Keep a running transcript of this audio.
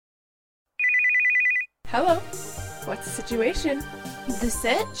Hello. What's the situation? The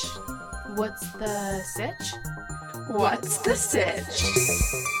sitch? What's the sitch? What's the sitch?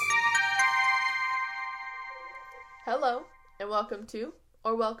 Hello, and welcome to,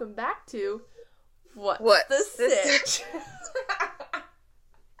 or welcome back to, What's the Sitch?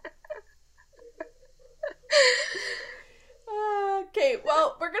 Okay,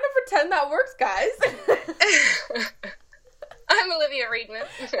 well, we're gonna pretend that works, guys. I'm Olivia Reedman.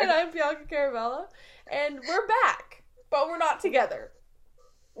 And I'm Bianca Caravella. And we're back, but we're not together.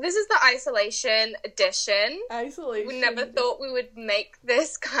 This is the isolation edition. Isolation. We never thought we would make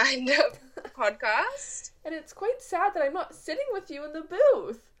this kind of podcast. And it's quite sad that I'm not sitting with you in the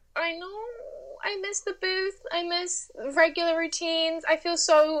booth. I know. I miss the booth. I miss regular routines. I feel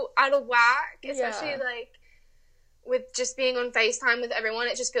so out of whack, especially like with just being on FaceTime with everyone.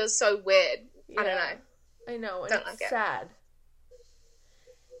 It just feels so weird. Yeah. I don't know. I know, and it's sad.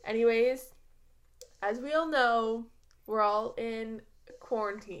 Anyways, as we all know, we're all in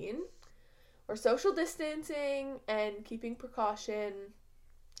quarantine. We're social distancing and keeping precaution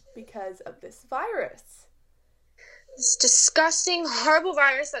because of this virus. This disgusting, horrible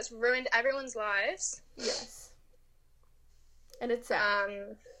virus that's ruined everyone's lives. Yes. And it's sad.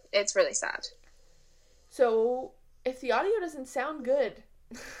 It's really sad. So, if the audio doesn't sound good,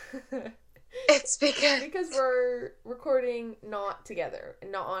 it's because we're recording not together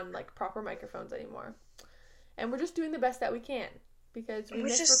and not on like proper microphones anymore. And we're just doing the best that we can because we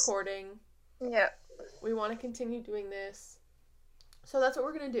miss recording. Yeah. We want to continue doing this. So that's what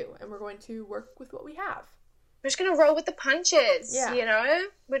we're going to do. And we're going to work with what we have. We're just going to roll with the punches, yeah. You know?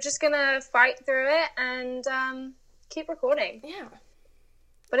 We're just going to fight through it and keep recording. Yeah.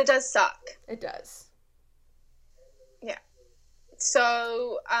 But it does suck. It does. Yeah.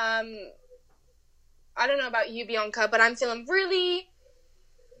 So, I don't know about you, Bianca, but I'm feeling really,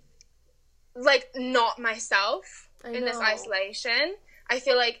 like, not myself in this isolation. I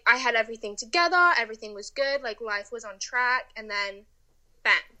feel like I had everything together, everything was good, like, life was on track, and then,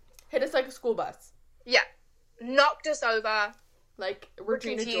 bam. Hit us like a school bus. Yeah. Knocked us over. Like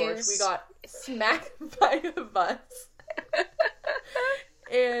Regina George, we got smacked by a bus.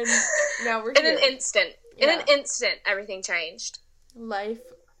 And now we're here. In an instant. In an instant, everything changed. Life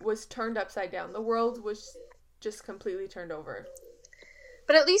was turned upside down. The world was just completely turned over.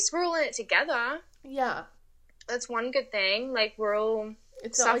 But at least we're all in it together. Yeah. That's one good thing. Like, we're all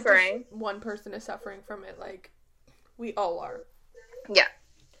it's suffering. Not like just one person is suffering from it. Like, we all are. Yeah.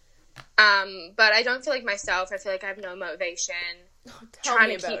 But I don't feel like myself. I feel like I have no motivation.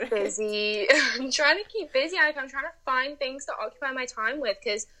 Trying to keep busy. I'm trying to keep busy. Like, I'm trying to find things to occupy my time with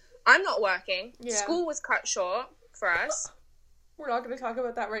because I'm not working. Yeah. School was cut short for us. We're not going to talk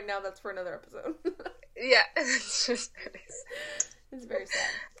about that right now. That's for another episode. Yeah. It's very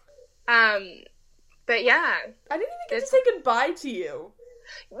sad. But yeah. I didn't even get to say goodbye to you.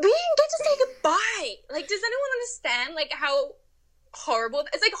 We didn't get to say goodbye. Like, does anyone understand, like, how horrible?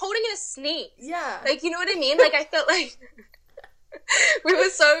 It's like holding in a sneeze. Yeah. Like, you know what I mean? Like, I felt like we were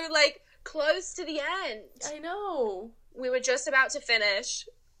so, like, close to the end. I know. We were just about to finish.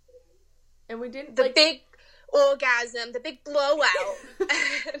 And we didn't, the big orgasm, the big blowout.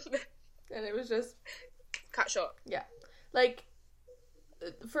 And it was just cut short. Yeah. Like,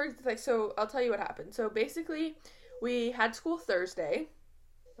 so I'll tell you what happened. So basically, we had school Thursday.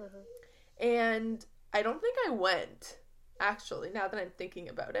 Mm-hmm. And I don't think I went, actually, now that I'm thinking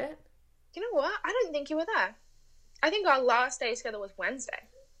about it. You know what? I don't think you were there. I think our last day together was Wednesday.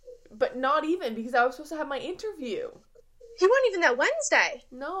 But not even, because I was supposed to have my interview. You weren't even there Wednesday?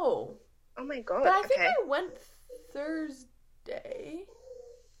 No. Oh my god. But I think I went Thursday.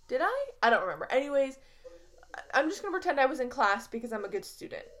 Did I? I don't remember. Anyways, I'm just going to pretend I was in class because I'm a good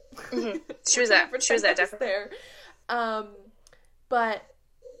student. Mm-hmm. She was there. She was there, definitely. There. But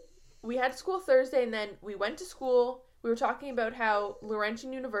we had school Thursday, and then we went to school. We were talking about how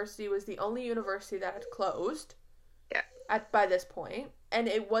Laurentian University was the only university that had closed. Yeah. By this point. And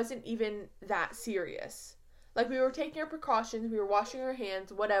it wasn't even that serious. Like, we were taking our precautions. We were washing our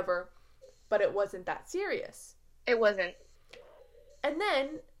hands, whatever. But it wasn't that serious. It wasn't. And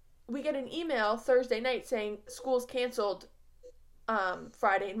then we get an email Thursday night saying school's canceled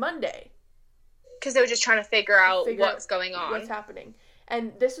Friday and Monday. Because they were just trying to figure out what's going on. What's happening.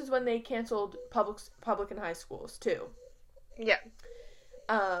 And this is when they canceled public and high schools, too. Yeah.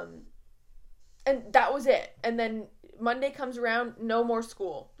 And that was it. And then Monday comes around, no more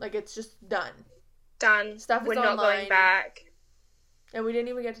school. Like, it's just done. Done. Stuff is We're online. not going back. And we didn't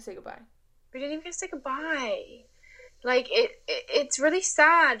even get to say goodbye. We didn't even get to say goodbye. Like, it's really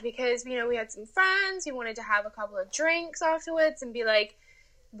sad because, you know, we had some friends. We wanted to have a couple of drinks afterwards and be like,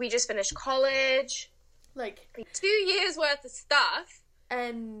 we just finished college. Like 2 years worth of stuff.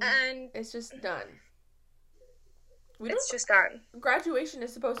 And it's just done. It's just done. Graduation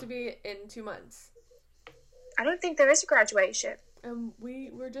is supposed to be in 2 months. I don't think there is a graduation. And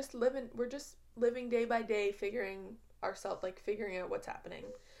we're just living day by day, figuring out what's happening.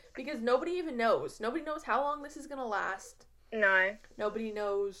 Because nobody even knows. Nobody knows how long this is going to last. No. Nobody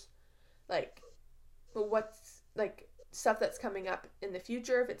knows, like, what's, like, stuff that's coming up in the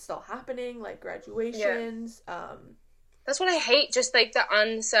future, if it's still happening, like graduations. Yeah. That's what I hate, just, like, the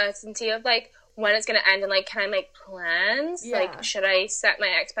uncertainty of, like, when it's going to end and, like, can I make plans? Yeah. Like, should I set my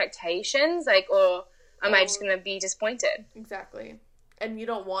expectations? Like, or am I just going to be disappointed? Exactly. And you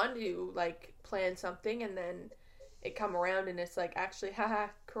don't want to, like, plan something and then it come around and it's like, actually, haha,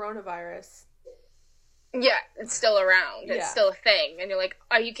 coronavirus. Yeah, it's still around. It's still a thing. And you're like,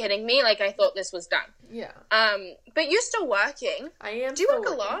 are you kidding me? Like, I thought this was done. Yeah. But you're still working. I am. Do you work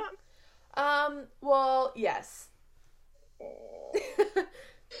working. A lot? Well, yes.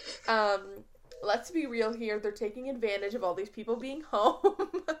 Let's be real here. They're taking advantage of all these people being home.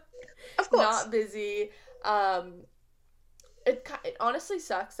 Of course. Not busy. It honestly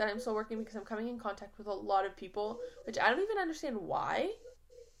sucks that I'm still working because I'm coming in contact with a lot of people, which I don't even understand why.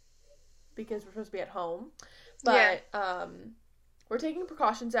 Because we're supposed to be at home. But, we're taking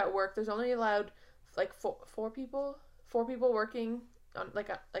precautions at work. There's only allowed, like, four people working on,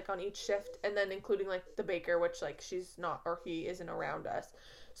 on each shift, and then including, like, the baker, which, like, she's not, or he isn't around us.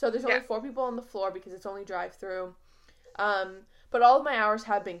 So there's only 4 people on the floor because it's only drive-through. But all of my hours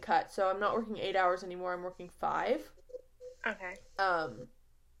have been cut, so I'm not working 8 hours anymore. I'm working 5. Okay.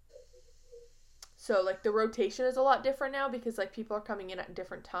 So, like, the rotation is a lot different now because, like, people are coming in at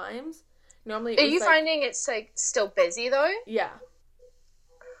different times. Normally, are you finding it's, like, still busy, though? Yeah.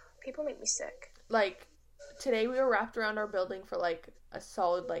 People make me sick. Like, today we were wrapped around our building for, like, a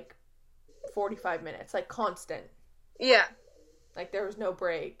solid, like, 45 minutes. Like, constant. Yeah. Like, there was no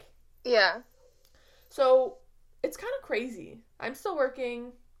break. Yeah. So, it's kind of crazy. I'm still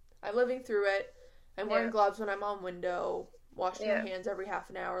working. I'm living through it. I'm wearing gloves when I'm on window. Washing my hands every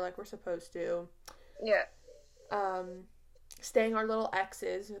half an hour like we're supposed to. Yeah. Staying our little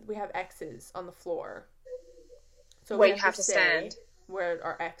X's. We have X's on the floor. So where you have to stand. Where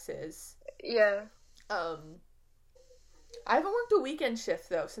our X is. Yeah. I haven't worked a weekend shift,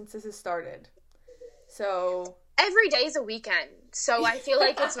 though, since this has started. So... every day's a weekend. So I feel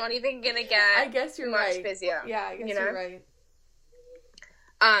like it's not even going to get I guess you're much busier. Yeah, I guess you're right.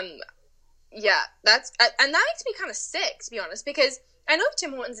 Yeah, that's... and that makes me kind of sick, to be honest, because I know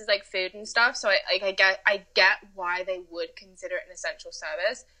Tim Hortons is, like, food and stuff, so I get why they would consider it an essential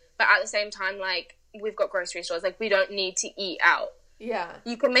service, but at the same time, like, we've got grocery stores. Like, we don't need to eat out. Yeah.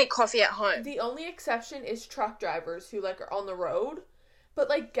 You can make coffee at home. The only exception is truck drivers who, like, are on the road, but,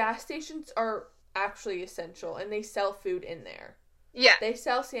 like, gas stations are actually essential, and they sell food in there. Yeah. They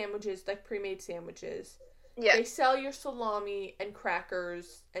sell sandwiches, like, pre-made sandwiches. Yeah. They sell your salami and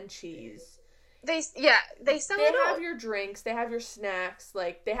crackers and cheese. They sell it all. They have your drinks, they have your snacks,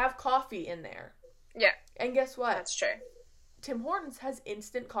 like, they have coffee in there. Yeah. And guess what? That's true. Tim Hortons has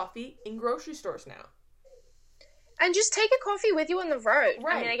instant coffee in grocery stores now. And just take a coffee with you on the road.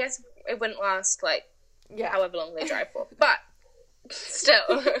 Right. I mean, I guess it wouldn't last, like, however long they drive for. But,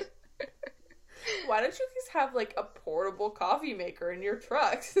 still. Why don't you just have, like, a portable coffee maker in your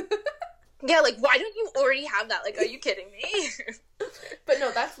trucks? Yeah, like, why don't you already have that? Like, are you kidding me? But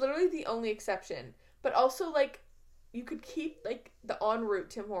no, that's literally the only exception. But also, like, you could keep, like, the en route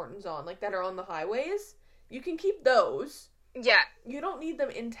Tim Hortons on, like, that are on the highways. You can keep those. Yeah. You don't need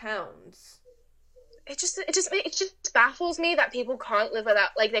them in towns. It just baffles me that people can't live without,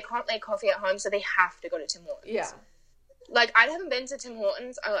 like, they can't make coffee at home, so they have to go to Tim Hortons. Yeah. Like, I haven't been to Tim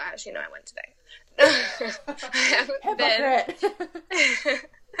Hortons. Oh, actually, no, I went today.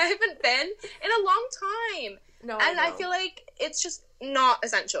 I haven't been in a long time. No, and I feel like it's just not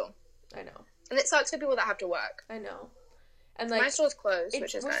essential. I know. And it sucks for people that have to work. I know. And, like, my store's closed,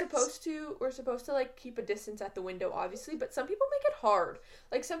 which is nice. We're supposed to, like, keep a distance at the window, obviously, but some people make it hard.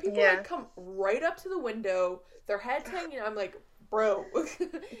 Like, some people, like, come right up to the window, their head's hanging, I'm like, bro.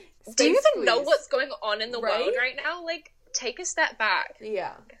 Do you even know what's going on in the world right now? Like, take a step back.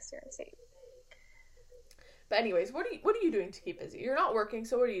 Yeah. Seriously. But anyways, what are you doing to keep busy? You're not working,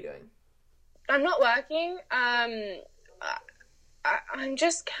 so what are you doing? I'm not working. I'm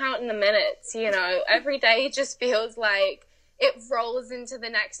just counting the minutes, you know. Every day just feels like it rolls into the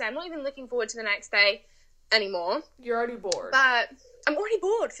next day. I'm not even looking forward to the next day anymore. You're already bored. But I'm already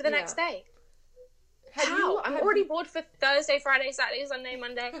bored for the next day. I'm already bored for Thursday, Friday, Saturday, Sunday,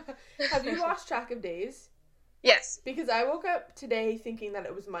 Monday. Have you lost track of days? Yes. Because I woke up today thinking that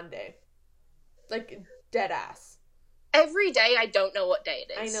it was Monday. Like, dead ass. Every day I don't know what day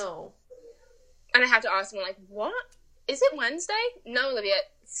it is. I know. And I have to ask them, like, what? Is it Wednesday? No, Olivia,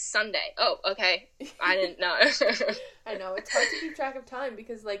 it's Sunday. Oh, okay. I didn't know. I know. It's hard to keep track of time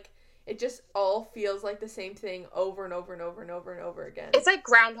because, like, it just all feels like the same thing over and over and over and over and over again. It's like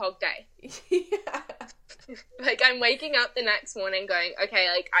Groundhog Day. Yeah. Like, I'm waking up the next morning going, okay,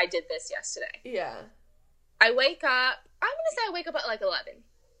 like, I did this yesterday. Yeah. I wake up, I'm going to say I wake up at, like, 11.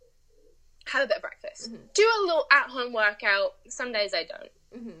 Have a bit of breakfast. Mm-hmm. Do a little at-home workout. Some days I don't.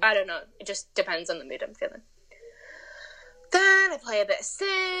 Mm-hmm. I don't know. It just depends on the mood I'm feeling. Then I play a bit of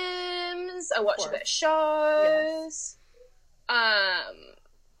Sims. I watch a bit of shows. Yes.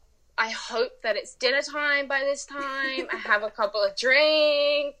 I hope that it's dinner time by this time. I have a couple of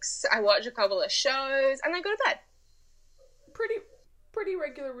drinks. I watch a couple of shows. And I go to bed. Pretty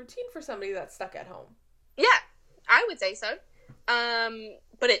regular routine for somebody that's stuck at home. Yeah, I would say so.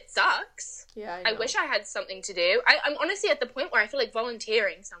 But it sucks. Yeah, I wish I had something to do. I'm honestly at the point where I feel like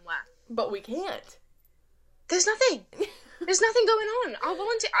volunteering somewhere. But we can't. There's nothing. There's nothing going on. I'll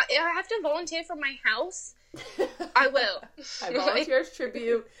volunteer. I have to volunteer from my house. I will. I volunteer as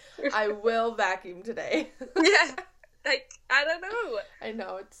tribute. I will vacuum today. Yeah. Like, I don't know. I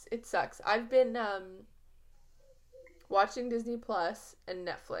know, it sucks. I've been watching Disney Plus and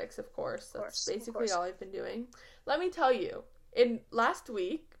Netflix, of course. That's basically all I've been doing. Let me tell you, last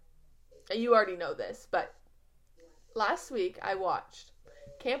week, you already know this, but last week I watched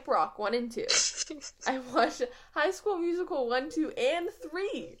Camp Rock 1 and 2. I watched High School Musical 1, 2, and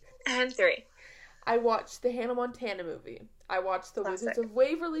 3. And 3. I watched the Hannah Montana movie. I watched the Wizards of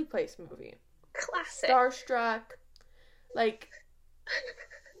Waverly Place movie. Classic. Starstruck. Like,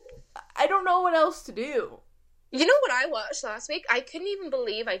 I don't know what else to do. You know what I watched last week? I couldn't even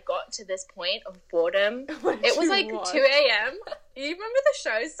believe I got to this point of boredom. It was like watch? 2 a.m. You remember the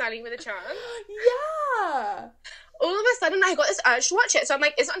show Sunny with a Chance? Yeah. All of a sudden, I got this urge to watch it. So I'm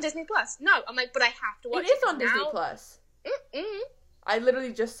like, is it on Disney Plus? No. I'm like, but I have to watch it. It is on Disney Plus. I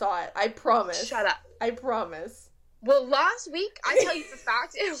literally just saw it. I promise. Shut up. I promise. Well, last week, I tell you for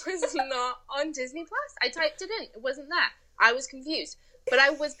fact, it was not on Disney Plus. I typed it in. It wasn't there. I was confused. But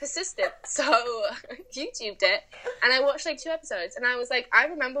I was persistent, so YouTubed it, and I watched like 2 episodes, and I was like, I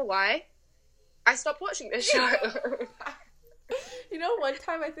remember why I stopped watching this show. You know, one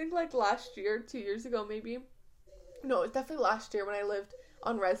time, I think like last year, 2 years ago maybe, no, it was definitely last year when I lived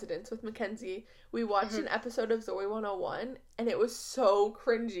on residence with Mackenzie, we watched an episode of Zoe 101, and it was so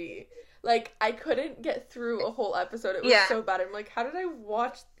cringy. Like, I couldn't get through a whole episode. It was so bad. I'm like, how did I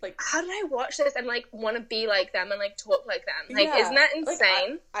watch this and, like, want to be like them and, like, talk like them? Like, isn't that insane?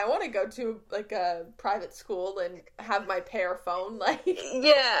 Like, I want to go to, like, a private school and have my pair phone, like...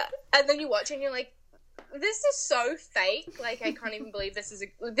 Yeah. And then you watch it and you're like, this is so fake. Like, I can't even believe this is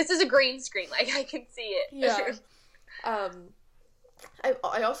a green screen. Like, I can see it. Yeah.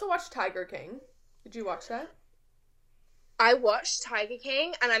 I also watched Tiger King. Did you watch that? I watched Tiger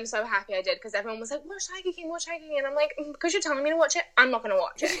King, and I'm so happy I did, because everyone was like, watch Tiger King, and I'm like, because you're telling me to watch it, I'm not going to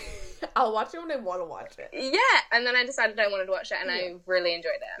watch it. I'll watch it when I want to watch it. Yeah, and then I decided I wanted to watch it, and I really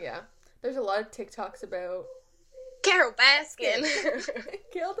enjoyed it. Yeah. There's a lot of TikToks about... Carol Baskin.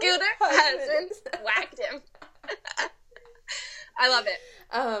 Killed her husband. Whacked him. I love it.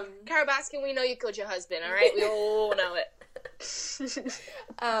 Carol Baskin, we know you killed your husband, alright? We all know it.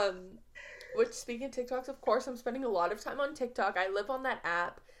 Which, speaking of TikToks, of course, I'm spending a lot of time on TikTok. I live on that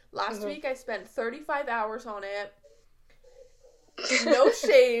app. Last week, I spent 35 hours on it. No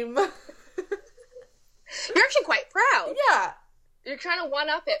shame. You're actually quite proud. Yeah. You're trying to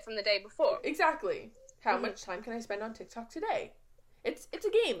one-up it from the day before. Exactly. How much time can I spend on TikTok today? It's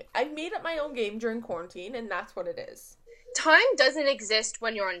a game. I've made up my own game during quarantine, and that's what it is. Time doesn't exist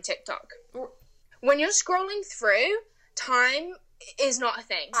when you're on TikTok. When you're scrolling through, time... is not a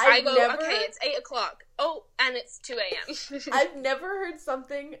thing. I go, okay, it's 8 o'clock. Oh, and it's 2 a.m. I've never heard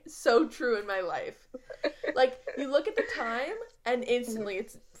something so true in my life. Like, you look at the time, and instantly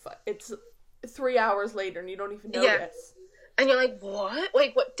it's 3 hours later, and you don't even notice. Yeah. And you're like, what?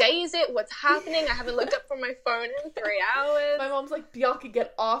 Like, what day is it? What's happening? I haven't looked up from my phone in 3 hours. My mom's like, Bianca,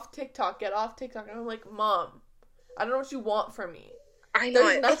 get off TikTok. And I'm like, Mom, I don't know what you want from me. I know.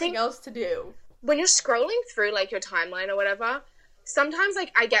 There's nothing else to do. When you're scrolling through, like, your timeline or whatever... Sometimes,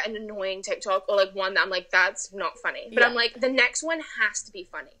 like, I get an annoying TikTok or, like, one that I'm like, that's not funny. But I'm like, the next one has to be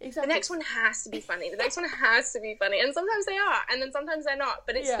funny. Exactly. The next one has to be funny. The next one has to be funny. And sometimes they are. And then sometimes they're not.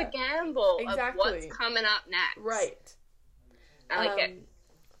 But it's the gamble of what's coming up next. Right. I like it.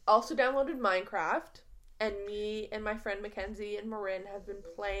 Also downloaded Minecraft. And me and my friend Mackenzie and Marin have been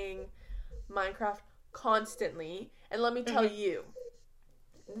playing Minecraft constantly. And let me tell you,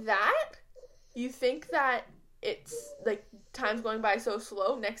 that you think that it's, like, time's going by so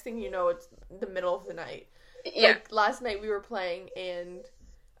slow. Next thing you know, it's the middle of the night. Yeah. Like, last night we were playing, and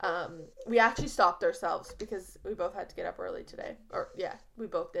we actually stopped ourselves because we both had to get up early today. Or, yeah, we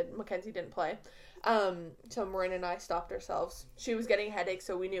both did. Mackenzie didn't play. So Marin and I stopped ourselves. She was getting a headache,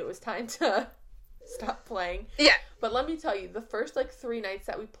 so we knew it was time to stop playing. Yeah. But let me tell you, the first, like, 3 nights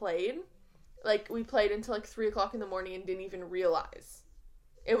that we played until, like, 3 o'clock in the morning and didn't even realize.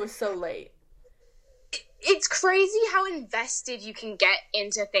 It was so late. It's crazy how invested you can get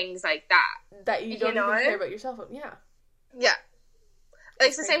into things like that. That you don't even care about yourself. Yeah. Yeah.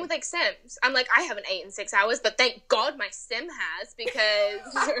 It's the same with, like, Sims. I'm like, I haven't ate in 6 hours, but thank God my Sim has, because...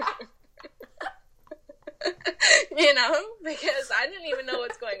 you know? Because I didn't even know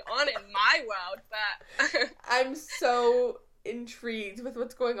what's going on in my world, but... I'm so intrigued with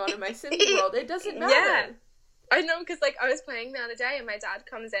what's going on in my Sims world. It doesn't matter. Yeah. I know, because, like, I was playing the other day, and my dad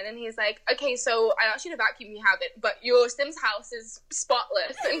comes in, and he's like, okay, so I asked you to vacuum, you haven't, but your Sim's house is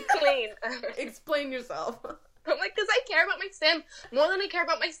spotless and clean. Explain yourself. I'm like, because I care about my Sim more than I care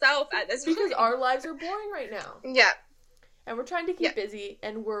about myself at this point. Because our lives are boring right now. Yeah. And we're trying to keep busy,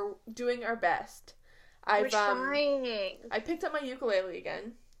 and we're doing our best. We're trying. I picked up my ukulele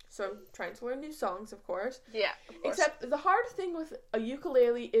again, so I'm trying to learn new songs, of course. Yeah, of course. Except the hard thing with a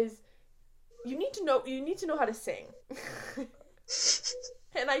ukulele is you need to know how to sing.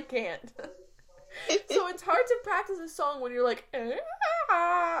 And I can't. So it's hard to practice a song when you're like, you know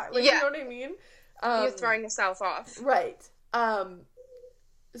what I mean? You're throwing yourself off. Right.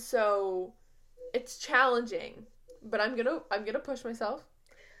 So it's challenging, but I'm gonna push myself.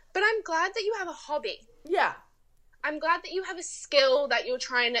 But I'm glad that you have a hobby. Yeah. I'm glad that you have a skill that you're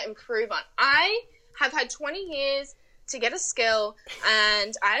trying to improve on. I have had 20 years to get a skill,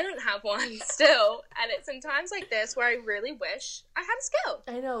 and I don't have one still. And it's in times like this where I really wish I had a skill.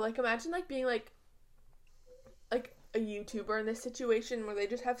 I know. Like, imagine, like, being, like a YouTuber in this situation where they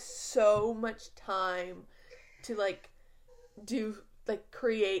just have so much time to, like,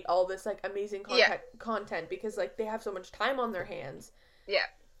 create all this, like, amazing content because, like, they have so much time on their hands. Yeah.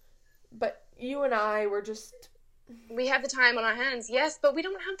 But you and I were just... We have the time on our hands, yes, but we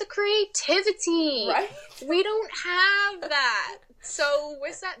don't have the creativity. Right? We don't have that. So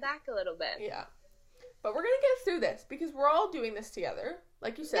we're set back a little bit. Yeah. But we're going to get through this because we're all doing this together.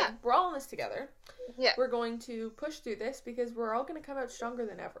 Like you said, we're all in this together. Yeah. We're going to push through this because we're all going to come out stronger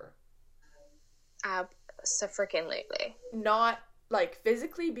than ever. Abso-freaking-lately. Not, like,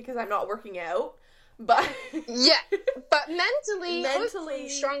 physically because I'm not working out, but... Yeah, but mentally hopefully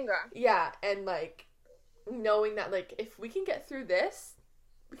stronger. Yeah, and, like, knowing that, like, if we can get through this,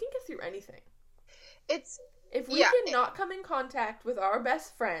 we can get through anything. If we can not come in contact with our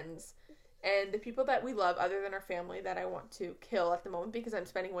best friends and the people that we love other than our family that I want to kill at the moment because I'm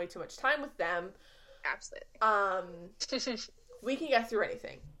spending way too much time with them. Absolutely. We can get through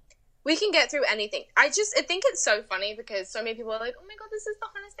anything. We can get through anything. I think it's so funny because so many people are like, oh my god, this is the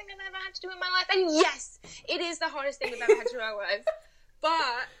hardest thing I've ever had to do in my life. And yes, it is the hardest thing we've ever had to do in our life.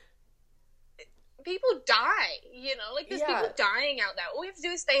 But people die, you know? Like, there's people dying out there. All we have to do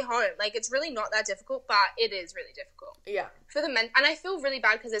is stay home. Like, it's really not that difficult, but it is really difficult. Yeah. For the men. And I feel really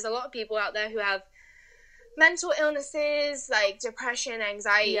bad because there's a lot of people out there who have mental illnesses, like depression,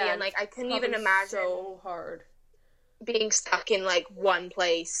 anxiety, and, like, I couldn't even imagine so hard being stuck in, like, one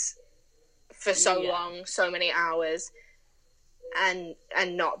place for so long, so many hours, and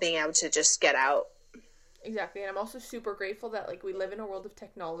not being able to just get out. Exactly, and I'm also super grateful that, like, we live in a world of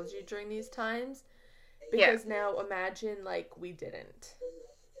technology during these times, because now imagine, like, we didn't.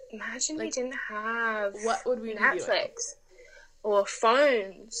 Imagine, like, we didn't have what would we Netflix, be doing? or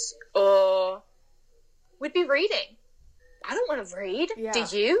phones, or we'd be reading. I don't want to read. Yeah.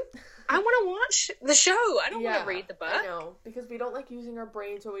 Do you? I want to watch the show. I don't want to read the book. I know, because we don't like using our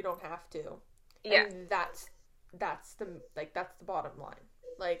brains when we don't have to. Yeah, and that's the bottom line.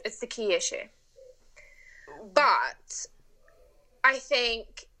 Like, it's the key issue. But I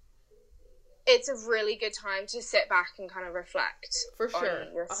think it's a really good time to sit back and kind of reflect. For sure,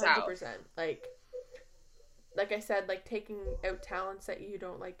 on yourself. 100%. Like I said, like, taking out talents that you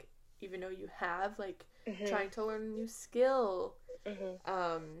don't, like, even know you have, like, trying to learn a new skill,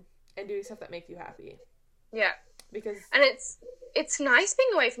 and doing stuff that makes you happy. Yeah, because it's nice being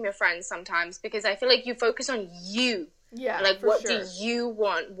away from your friends sometimes because I feel like you focus on you. Yeah, like, what do you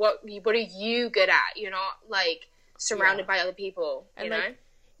want? What are you good at? You're not, like, surrounded by other people, you know?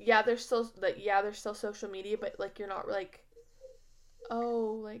 Yeah, there's still social media, but, like, you're not, like,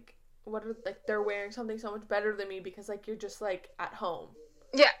 oh, like, what are, like, they're wearing something so much better than me because, like, you're just, like, at home.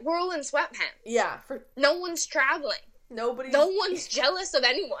 Yeah, we're all in sweatpants. Yeah. No one's traveling. No one's jealous of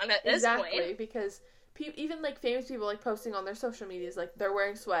anyone at this point. Exactly, because even, like, famous people, like, posting on their social medias, like, they're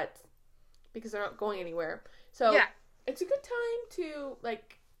wearing sweats because they're not going anywhere. So, it's a good time to,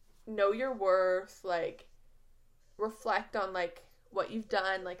 like, know your worth, like, reflect on, like, what you've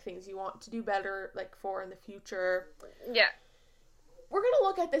done, like, things you want to do better, like, for in the future. Yeah. We're gonna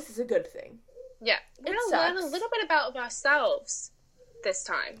look at this as a good thing. Yeah. We're gonna learn a little bit about ourselves this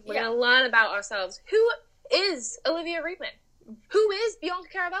time. We're gonna learn about ourselves. Who is Olivia Reedman? Who is Bianca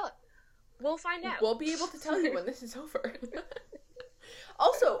Carabella? We'll find out. We'll be able to tell you when this is over.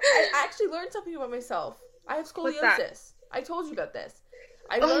 Also, I actually learned something about myself. I have scoliosis. I told you about this.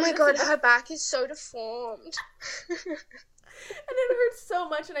 Oh my god, her back is so deformed. And it hurts so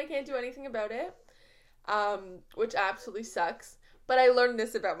much and I can't do anything about it. Which absolutely sucks. But I learned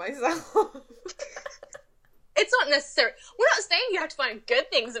this about myself. It's not necessary. We're not saying you have to find good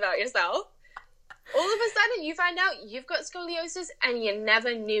things about yourself. All of a sudden, you find out you've got scoliosis and you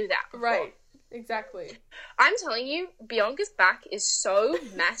never knew that before. Right. Exactly. I'm telling you, Bianca's back is so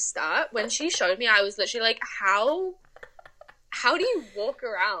messed up. When she showed me, I was literally like, how do you walk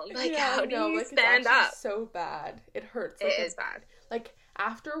around? Like, how do you stand up? It's so bad. It hurts. It is bad. Like,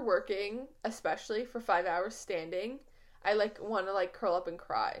 after working, especially for 5 hours standing, I, like, want to, like, curl up and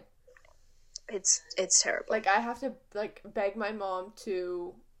cry. It's terrible. Like, I have to, like, beg my mom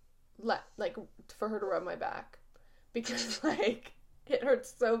to for her to rub my back. Because, like, it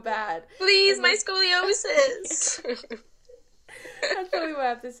hurts so bad. Please, my scoliosis! That's probably what I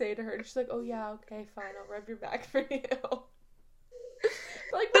have to say to her. She's like, oh yeah, okay, fine, I'll rub your back for you.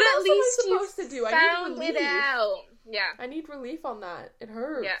 Like, but at least you found it out. Yeah. I need relief on that. It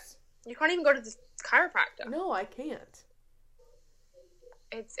hurts. Yeah. You can't even go to the chiropractor. No, I can't.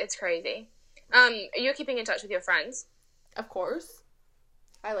 It's crazy. You're keeping in touch with your friends? Of course.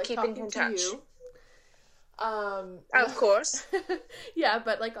 I like keeping talking in touch. To you. Of course. Yeah,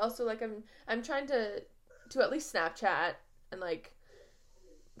 but, like, also, like, I'm trying to at least Snapchat and, like,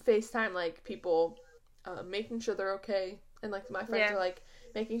 FaceTime, like, people, making sure they're okay. And, like, my friends are, like,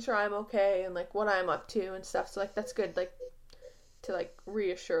 making sure I'm okay and, like, what I'm up to and stuff. So, like, that's good, like, to, like,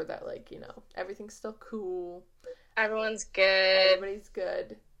 reassure that, like, you know, everything's still cool. Everyone's good. Everybody's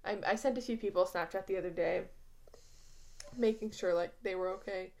good. I sent a few people a Snapchat the other day, making sure, like, they were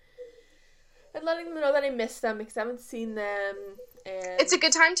okay. And letting them know that I miss them because I haven't seen them. And it's a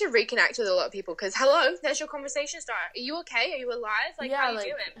good time to reconnect with a lot of people because, hello, there's your conversation starter. Are you okay? Are you alive? Like, how are you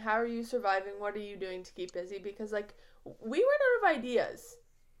doing? How are you surviving? What are you doing to keep busy? Because, like, we run out of ideas.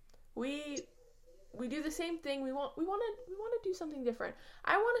 We do the same thing. We want to do something different.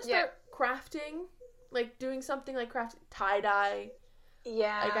 I want to start crafting, like, doing something like tie-dye.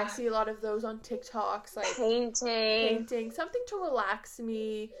 Yeah. Like, I see a lot of those on TikToks. Like, painting. Something to relax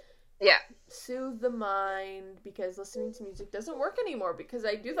me. Yeah. Soothe the mind, because listening to music doesn't work anymore because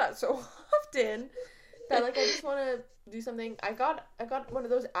I do that so often that, like, I just want to do something. I got one of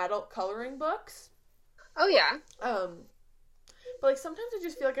those adult coloring books. Oh, yeah. But, like, sometimes I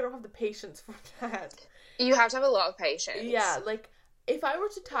just feel like I don't have the patience for that. You have to have a lot of patience. Yeah, like, if I were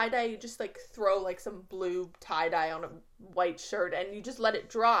to tie-dye, you just, like, throw, like, some blue tie-dye on a white shirt and you just let it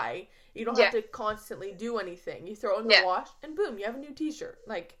dry. You don't have to constantly do anything. You throw it in the wash and boom, you have a new t-shirt.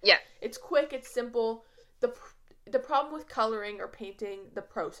 Like, it's quick, it's simple. The problem with coloring or painting, the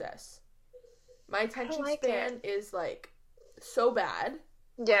process. My attention span is, like, so bad.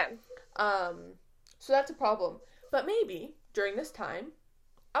 Yeah. So that's a problem. But maybe, during this time,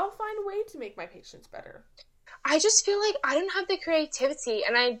 I'll find a way to make my patience better. I just feel like I don't have the creativity,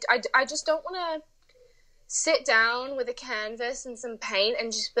 and I just don't want to sit down with a canvas and some paint and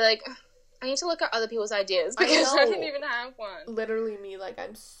just be like, I need to look at other people's ideas because I don't even have one. Literally me, like,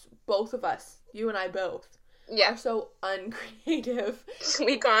 both of us, you and I both, are so uncreative.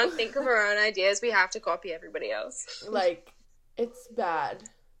 We can't think of our own ideas. We have to copy everybody else. Like, it's bad.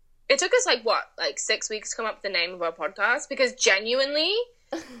 It took us, like 6 weeks to come up with the name of our podcast because genuinely,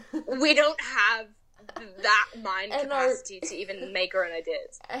 we don't have that mind capacity to even make our own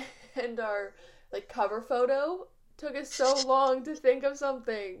ideas. And our, like, cover photo took us so long to think of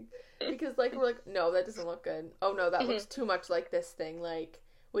something. Because, like, we're like, no, that doesn't look good. Oh, no, that looks too much like this thing. Like,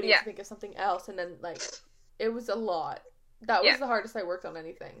 we need to think of something else. And then, like, it was a lot. That was the hardest I worked on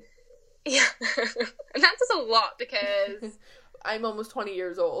anything. Yeah. And that says a lot because I'm almost 20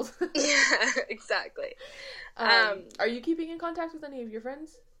 years old. Yeah, exactly. Are you keeping in contact with any of your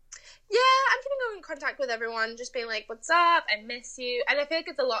friends? Yeah, I'm keeping in contact with everyone, just being like, what's up? I miss you. And I feel like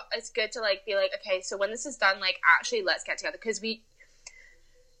it's good to, like, be like, okay, so when this is done, like, actually, let's get together. Because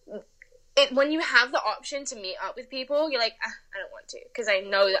when you have the option to meet up with people, you're like, I don't want to, because I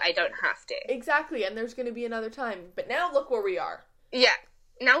know that I don't have to. Exactly, and there's going to be another time. But now look where we are. Yeah.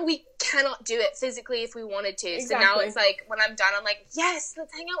 Now we cannot do it physically if we wanted to. Exactly. So now it's like, when I'm done, I'm like, yes,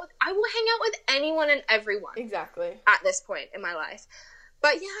 I will hang out with anyone and everyone. Exactly. At this point in my life.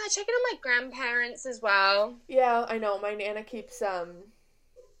 But yeah, checking on my grandparents as well. Yeah, I know. My Nana keeps,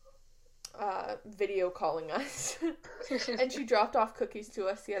 video calling us. And she dropped off cookies to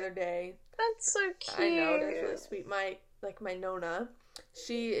us the other day. That's so cute. I know, they're really sweet. My Nona,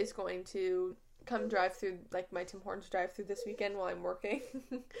 she is going to come drive through, like, my Tim Hortons drive through this weekend while I'm working.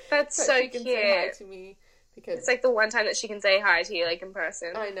 That's so she can cute. say hi to me, because it's like the one time that she can say hi to you, like, in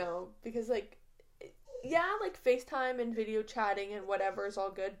person. I know, because, like, yeah, like, FaceTime and video chatting and whatever is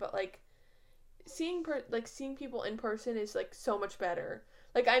all good, but, like, seeing people in person is, like, so much better.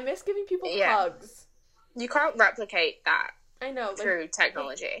 Like, I miss giving people hugs. You can't replicate that. I know. Through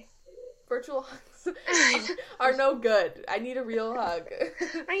technology. Virtual hugs are no good. I need a real hug.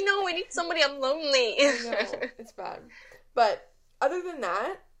 I know, I need somebody, I'm lonely. I know, it's bad. But other than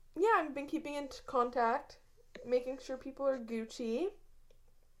that, yeah, I've been keeping in contact, making sure people are Gucci.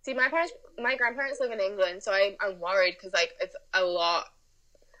 See, my grandparents live in England, so I'm worried, because, like, it's a lot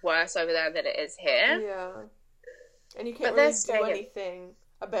worse over there than it is here. Yeah. And you can't really do anything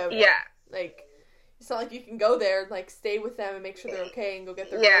about it. Yeah. Like, it's not like you can go there and, like, stay with them and make sure they're okay and go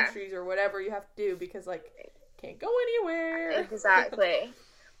get their groceries or whatever you have to do, because, like, can't go anywhere. Exactly.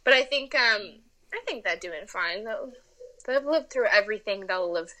 But I think they're doing fine, though. They've lived through everything,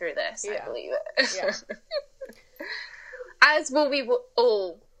 they'll live through this, I believe it. Yeah. As will we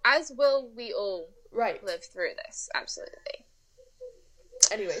all. Right. Live through this, absolutely.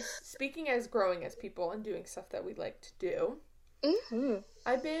 Anyways, speaking as growing as people and doing stuff that we like to do,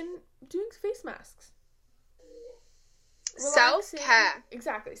 I've been doing face masks. Self-care.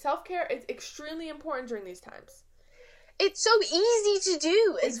 Exactly. Self-care is extremely important during these times. It's so easy to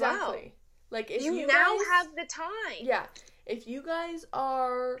do as well. Like, if you now have the time. Yeah. If you guys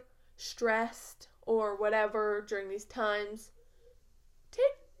are stressed or whatever during these times,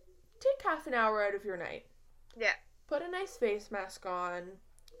 take half an hour out of your night. Yeah. Put a nice face mask on.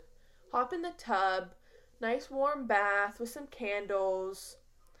 Hop in the tub. Nice warm bath with some candles.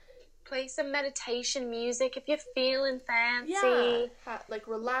 Play some meditation music if you're feeling fancy. Yeah. Like,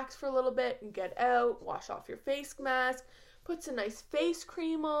 relax for a little bit and get out. Wash off your face mask. Put some nice face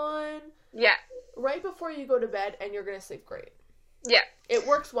cream on. Yeah. Right before you go to bed, and you're going to sleep great. Yeah. It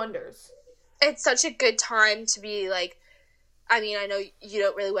works wonders. It's such a good time to be, like, I mean, I know you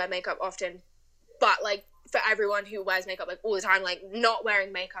don't really wear makeup often, but, like, for everyone who wears makeup, like, all the time, like, not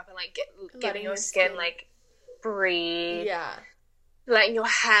wearing makeup and, like, giving your skin, like, breathe. Yeah. Letting your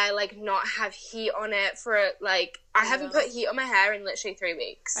hair, like, not have heat on it for, like, I haven't put heat on my hair in literally 3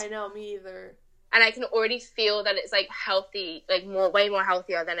 weeks. I know, me either. And I can already feel that it's, like, healthy, like, way more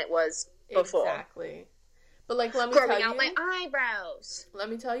healthier than it was before. Exactly. But, like, let me tell you... Growing out my eyebrows. Let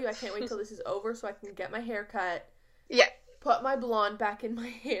me tell you, I can't wait till this is over so I can get my hair cut. Yeah. Put my blonde back in my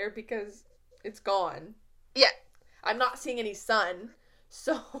hair because it's gone. Yeah. I'm not seeing any sun,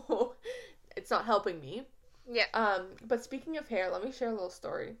 so it's not helping me. Yeah. But speaking of hair, let me share a little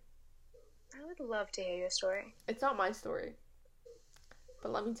story. I would love to hear your story. It's not my story.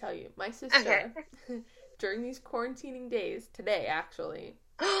 But let me tell you, my sister, during these quarantining days, today actually.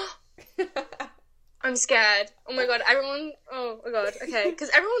 I'm scared. Oh my god, oh my god, okay. Because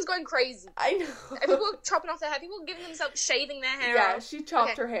everyone's going crazy. I know. People are chopping off their hair, people are giving themselves, shaving their hair off. Yeah, she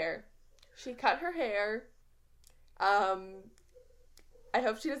chopped her hair. She cut her hair. I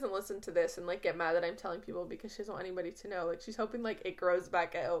hope she doesn't listen to this and, like, get mad that I'm telling people because she doesn't want anybody to know. Like, she's hoping, like, it grows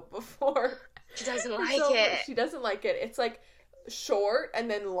back out before. She doesn't like it. She doesn't like it. It's, like, short and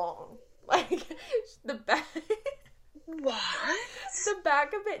then long. Like, the back... What? The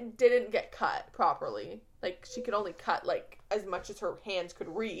back of it didn't get cut properly. Like, she could only cut, like, as much as her hands could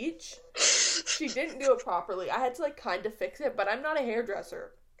reach. She didn't do it properly. I had to, like, kind of fix it, but I'm not a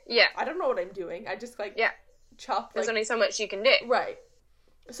hairdresser. Yeah. I don't know what I'm doing. I just, like, chop, There's only so much you can do. Right.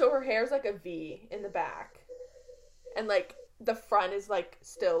 So her hair's, like, a V in the back. And, like, the front is, like,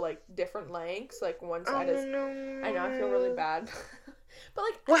 still, like, different lengths. Like, one side is... No. I know, I feel really bad. But,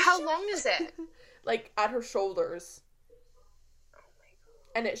 like... Well, how long is it? Like, at her shoulders.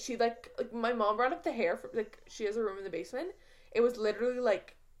 And she, like, my mom brought up the hair, like, she has a room in the basement. It was literally,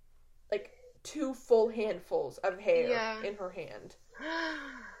 like 2 full handfuls of hair in her hand.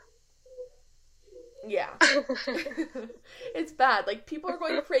 Yeah. It's bad. Like, people are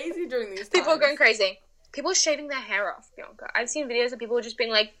going crazy during these times. People are going crazy. People are shaving their hair off, Bianca. I've seen videos of people just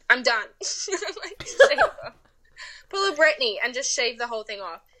being like, I'm done. Like, shave off. Pull a Britney and just shave the whole thing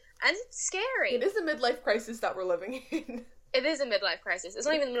off. And it's scary. It is a midlife crisis that we're living in. It is a midlife crisis. It's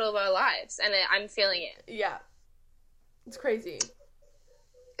not even the middle of our lives, and I'm feeling it. Yeah. It's crazy.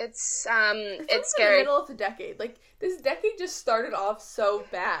 It's scary. In the middle of the decade. Like, this decade just started off so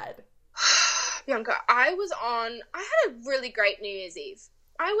bad. Bianca, I had a really great New Year's Eve.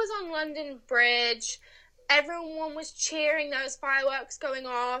 I was on London Bridge. Everyone was cheering. There was fireworks going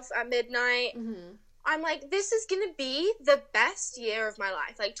off at midnight. Mm-hmm. I'm like, this is going to be the best year of my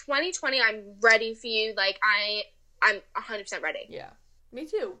life. Like, 2020, I'm ready for you. Like, I'm 100% ready. Yeah. Me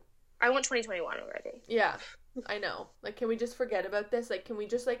too. I want 2021 already. Yeah. I know. Like, can we just forget about this? Like, can we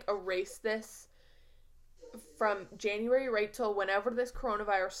just, like, erase this from January right till whenever this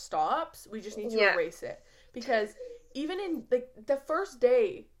coronavirus stops? We just need to erase it. Because even in, like, the first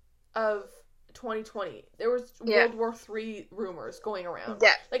day of 2020, there was World War III rumors going around.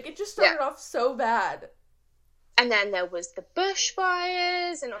 Yeah. Like, it just started off so bad. And then there was the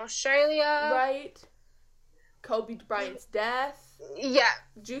bushfires in Australia. Right. Kobe Bryant's death. Yeah.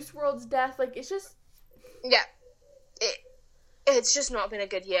 Juice WRLD's death. Like, it's just... Yeah. It's just not been a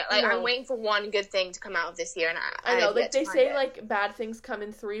good year. Like, I'm waiting for one good thing to come out of this year, and I know, like, they say, like, bad things come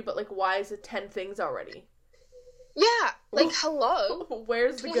in 3, but, like, why is it 10 things already? Yeah. Like, hello.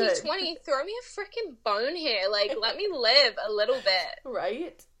 Where's the good? 2020, throw me a freaking bone here. Like, let me live a little bit.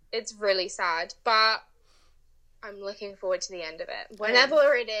 Right? It's really sad, but I'm looking forward to the end of it.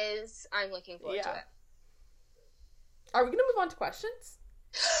 Whenever it is, I'm looking forward to it. Are we going to move on to questions?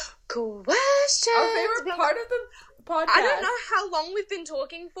 Questions! Our favorite part of the podcast. I don't know how long we've been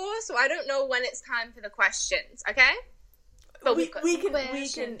talking for, so I don't know when it's time for the questions, okay? But we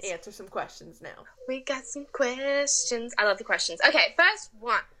can answer some questions now. We got some questions. I love the questions. Okay, first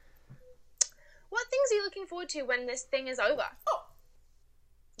one. What things are you looking forward to when this thing is over? Oh.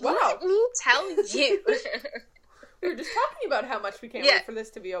 Wow. Let me tell you. We were just talking about how much we can't wait for this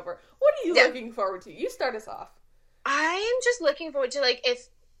to be over. What are you looking forward to? You start us off. I'm just looking forward to, like,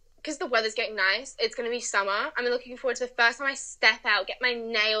 because the weather's getting nice, it's going to be summer. I'm looking forward to the first time I step out, get my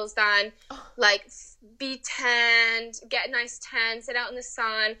nails done, like, be tanned, get a nice tan, sit out in the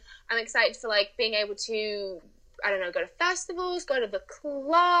sun. I'm excited for, like, being able to, I don't know, go to festivals, go to the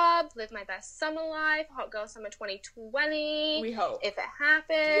club, live my best summer life, Hot Girl Summer 2020. We hope. If it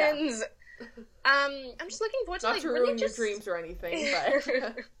happens. Yeah. I'm just looking forward to, not like, to ruin your dreams or anything,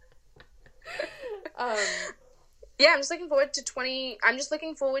 but... Yeah, I'm just looking forward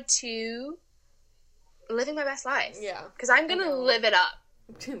to living my best life. Yeah. Because I'm going to live it up.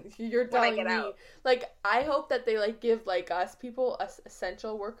 You're telling me. Out. Like, I hope that they, like, give, like, us people, us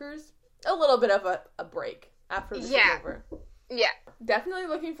essential workers, a little bit of a break after this is over. Yeah. Definitely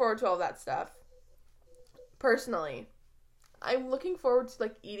looking forward to all that stuff. Personally, I'm looking forward to,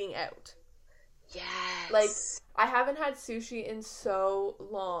 like, eating out. Yes. Like, I haven't had sushi in so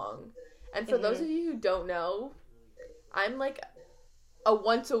long. And for those of you who don't know... I'm, like, a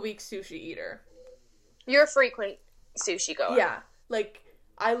once-a-week sushi eater. You're a frequent sushi goer. Yeah. Like,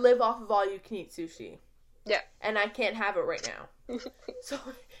 I live off of all-you-can-eat sushi. Yeah. And I can't have it right now. So,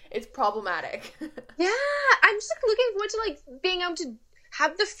 it's problematic. Yeah. I'm just looking forward to, like, being able to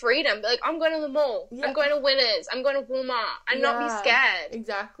have the freedom. Be like, I'm going to the mall. Yeah. I'm going to Winners. I'm going to Walmart. And not be scared.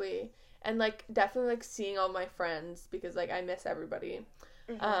 Exactly. And, like, definitely, like, seeing all my friends. Because, like, I miss everybody.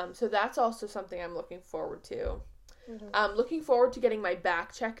 Mm-hmm. So that's also something I'm looking forward to. Mm-hmm. Looking forward to getting my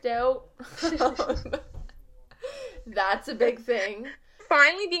back checked out. That's a big thing.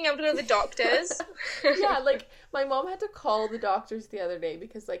 Finally being able to go to the doctors. Yeah, like, my mom had to call the doctors the other day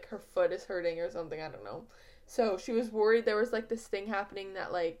because, like, her foot is hurting or something, I don't know. So she was worried there was, like, this thing happening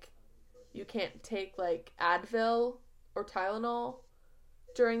that, like, you can't take, like, Advil or Tylenol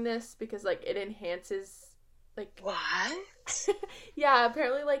during this because, like, it enhances, like... What? Yeah,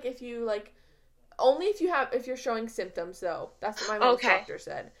 apparently, like, if you, like... Only if you're showing symptoms, though. That's what my mom's doctor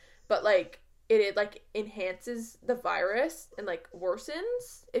said. But, like, it like, enhances the virus and, like,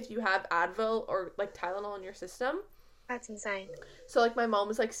 worsens if you have Advil or, like, Tylenol in your system. That's insane. So, like, my mom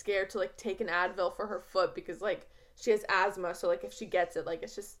was, like, scared to, like, take an Advil for her foot because, like, she has asthma. So, like, if she gets it, like,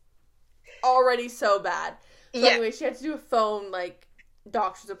 it's just already so bad. So, anyway, she had to do a phone, like,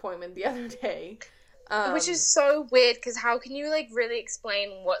 doctor's appointment the other day. Which is so weird, because how can you, like, really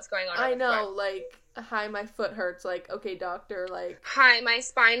explain what's going on? I know, like, hi, my foot hurts, like, okay, doctor, like... Hi, my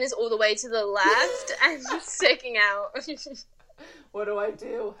spine is all the way to the left, and it's sticking out. What do I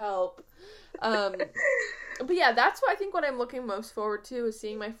do? Help. But yeah, that's what I think what I'm looking most forward to, is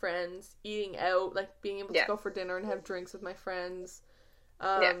seeing my friends, eating out, like, being able to go for dinner and have drinks with my friends.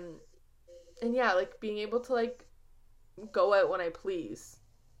 And yeah, like, being able to, like, go out when I please.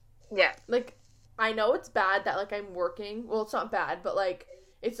 Yeah. Like... I know it's bad that, like, I'm working. Well, it's not bad, but, like,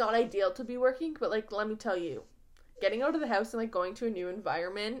 it's not ideal to be working, but, like, let me tell you, getting out of the house and, like, going to a new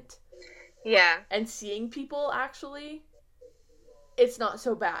environment. Yeah. And seeing people, actually, it's not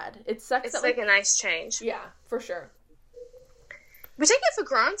so bad. It sucks. It's, like, a nice change. Yeah, for sure. We take it for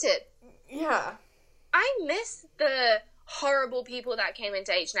granted. Yeah. I miss the horrible people that came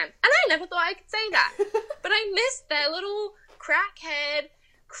into H&M. And I never thought I could say that. But I miss their little crackhead,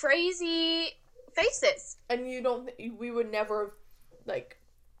 crazy faces. And we would never have, like,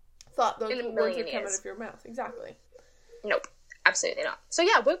 thought those words would come out of your mouth. Exactly. Nope. Absolutely not. So,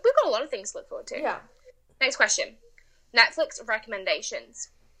 yeah, we've got a lot of things to look forward to. Yeah. Next question. Netflix recommendations.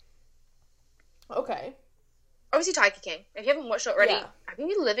 Okay. Obviously, Tiger King. If you haven't watched it already, yeah. Have you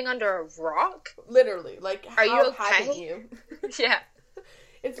been living under a rock? Literally. Like, Are you okay? Haven't you? Yeah.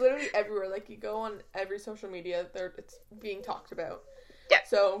 It's literally everywhere. Like, you go on every social media, it's being talked about. Yeah.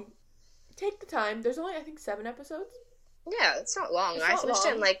 So, take the time. There's only, I think, 7 episodes. Yeah, it's not long. I finished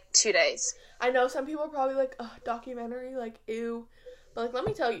it in, like, 2 days. I know some people are probably like, oh, documentary, like, ew. But, like, let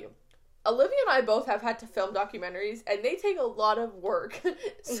me tell you, Olivia and I both have had to film documentaries, and they take a lot of work.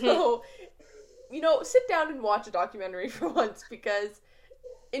 So, sit down and watch a documentary for once, because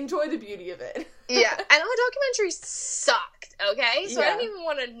enjoy the beauty of it. Yeah, and our documentary sucked, okay? So I don't even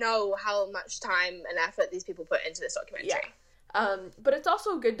want to know how much time and effort these people put into this documentary. Yeah. But it's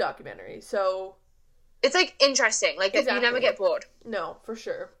also a good documentary, so... It's, like, interesting. Like, exactly. You never get bored. No, for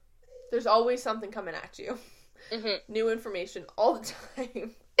sure. There's always something coming at you. Mm-hmm. New information all the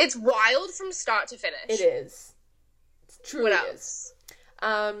time. It's wild from start to finish. It is. It truly what else? Is.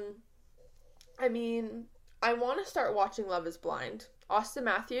 I mean, I want to start watching Love is Blind. Austin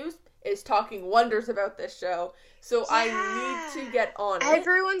Matthews is talking wonders about this show, so I need to get on it.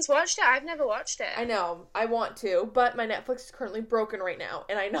 Everyone's watched it. I've never watched it. I know. I want to, but my Netflix is currently broken right now,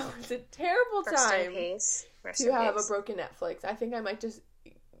 and I know it's a terrible time to have a broken Netflix. I think I might just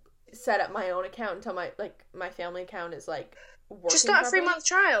set up my own account until my family account is, like, working just start properly. a 3-month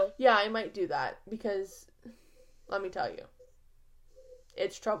trial. Yeah, I might do that, because let me tell you,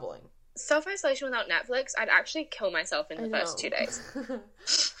 it's troubling. Self-isolation without Netflix, I'd actually kill myself in the first 2 days.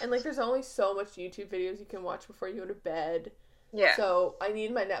 And, like, there's only so much YouTube videos you can watch before you go to bed. Yeah. So, I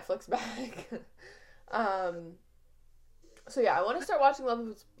need my Netflix back. So, yeah, I want to start watching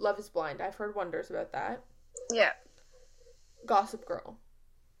Love is Blind. I've heard wonders about that. Yeah. Gossip Girl.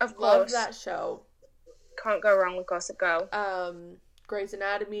 Of course. Love that show. Can't go wrong with Gossip Girl. Grey's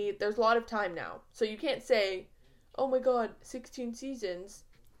Anatomy. There's a lot of time now. So, you can't say, oh my god, 16 seasons.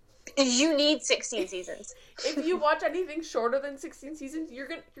 You need 16 seasons. If you watch anything shorter than 16 seasons, you're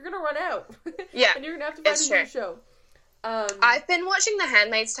gonna run out. Yeah, and you're gonna have to find a new show. I've been watching The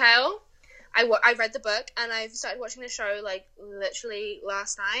Handmaid's Tale. I read the book, and I've started watching the show, like, literally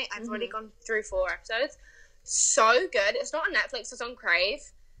last night. I've already gone through 4 episodes. So good. It's not on Netflix. It's on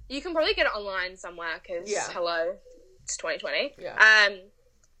Crave. You can probably get it online somewhere, because, hello, it's 2020. Yeah.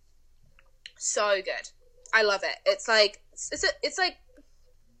 So good. I love it. It's like...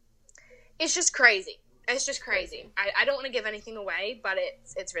 It's just crazy. It's just crazy. I don't want to give anything away, but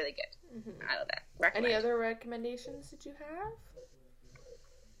it's really good. Mm-hmm. I love it. Recommend. Any other recommendations that you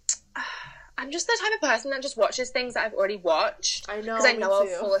have? I'm just the type of person that just watches things that I've already watched. I know, because I know I'll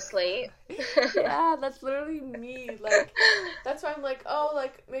fall asleep. Yeah, that's literally me. Like, that's why I'm like, oh,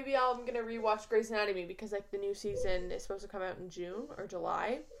 like, maybe I'm gonna rewatch Grey's Anatomy, because, like, the new season is supposed to come out in June or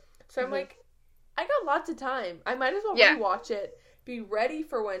July. So I'm like, I got lots of time. I might as well rewatch it. Be ready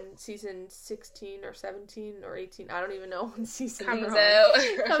for when season 16 or 17 or 18, I don't even know when season comes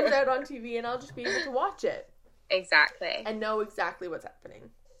out on TV, and I'll just be able to watch it. Exactly. And know exactly what's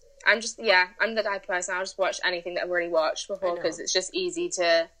happening. I'm the type of person, I'll just watch anything that I've already watched before, because it's just easy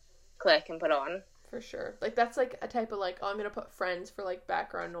to click and put on. For sure. Like, that's, like, a type of, like, oh, I'm gonna put Friends for, like,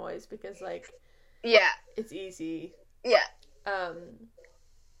 background noise, because, like... Yeah. It's easy. Yeah. But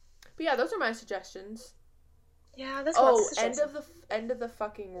yeah, those are my suggestions. Yeah, that's End of the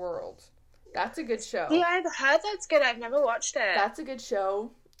Fucking World. That's a good show. Yeah, I've heard that's good. I've never watched it. That's a good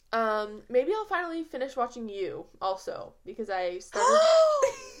show. Maybe I'll finally finish watching You also, because I started.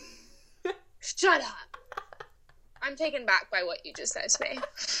 Shut up! I'm taken back by what you just said to me.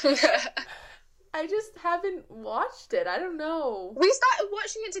 I just haven't watched it. I don't know. We started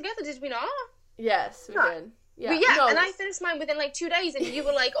watching it together, did we not? Yes, we did. Yeah, and I finished mine within, like, 2 days, and you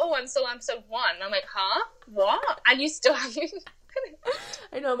were like, oh, I'm still on episode 1. And I'm like, huh? What? And you still haven't finished.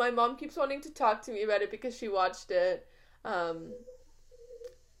 I know, my mom keeps wanting to talk to me about it because she watched it.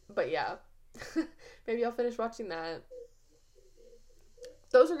 But yeah. Maybe I'll finish watching that.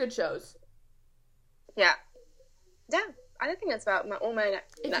 Those are good shows. Yeah. Yeah. I don't think that's about all my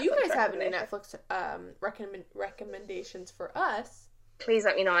Netflix. If you guys have any Netflix recommendations for us, Please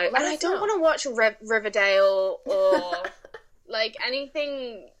let me know. And I don't want to watch Riverdale or like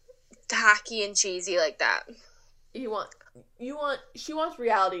anything tacky and cheesy like that. She wants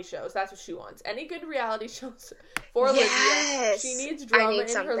reality shows. That's what she wants. Any good reality shows for Olivia. She needs drama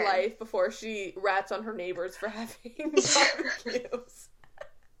in her life before she rats on her neighbors for having barbecues.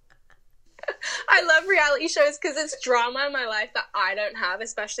 I love reality shows because it's drama in my life that I don't have,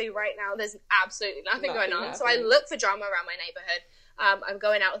 especially right now. There's absolutely nothing going on. So I look for drama around my neighborhood. I'm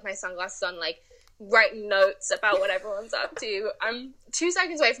going out with my sunglasses on, like, writing notes about what everyone's up to. I'm 2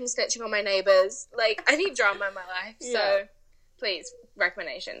 seconds away from snitching on my neighbors. Like, I need drama in my life. So, please,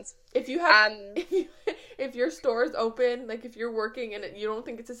 recommendations. If you have, if your store is open, like if you're working and you don't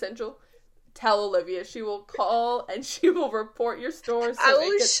think it's essential, tell Olivia. She will call and she will report your store. So I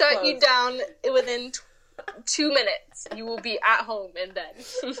will shut closed. You down within 2 minutes. You will be at home and then.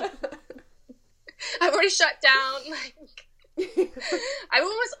 I've already shut down, like... I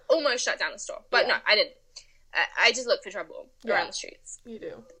almost shut down the store, but no, I didn't. I just look for trouble around the streets. You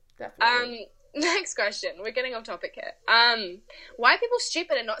do, definitely. Next question. We're getting off topic here. Why are people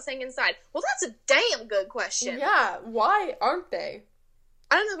stupid and not staying inside? Well, that's a damn good question. Yeah, why aren't they?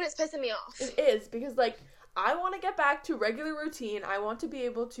 I don't know, but it's pissing me off. It is, because, like, I want to get back to regular routine. I want to be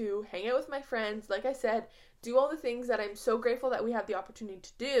able to hang out with my friends, like I said, do all the things that I'm so grateful that we have the opportunity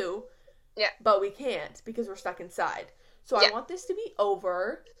to do. Yeah. But we can't because we're stuck inside. So I want this to be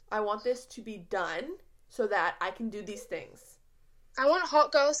over. I want this to be done so that I can do these things. I want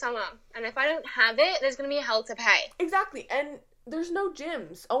hot girl summer. And if I don't have it, there's going to be a hell to pay. Exactly. And there's no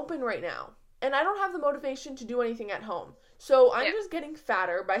gyms open right now. And I don't have the motivation to do anything at home. So I'm just getting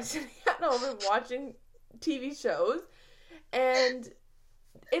fatter by sitting at home and watching TV shows. And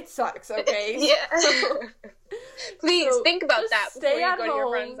it sucks, okay? Please, think about that before you go to your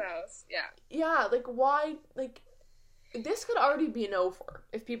friend's house. Yeah, like, why, like... This could already be an over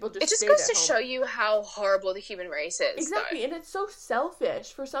if people just. It just goes to show you how horrible the human race is. Exactly, though. And it's so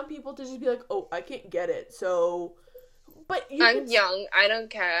selfish for some people to just be like, "Oh, I can't get it," so. But I'm young. I don't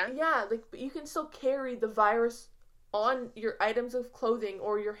care. Yeah, like, but you can still carry the virus on your items of clothing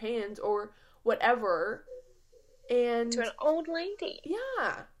or your hands or whatever, and to an old lady.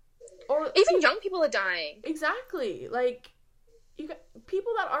 Yeah, or even young people are dying. Exactly, like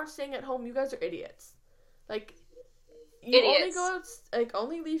people that aren't staying at home. You guys are idiots. Like. You only go out, like,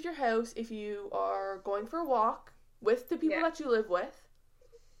 only leave your house if you are going for a walk with the people that you live with.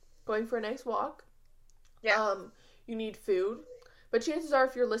 Going for a nice walk. Yeah. You need food. But chances are,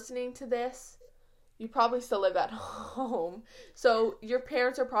 if you're listening to this, you probably still live at home. So your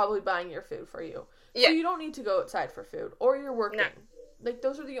parents are probably buying your food for you. Yeah. So you don't need to go outside for food. Or you're working. No. Like,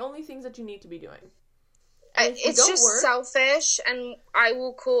 those are the only things that you need to be doing. It's just selfish, and I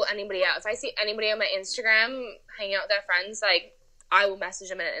will call anybody out. If I see anybody on my Instagram hanging out with their friends, like, I will message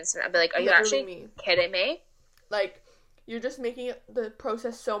them in an instant. I'll be like, are you actually kidding me? Like, you're just making the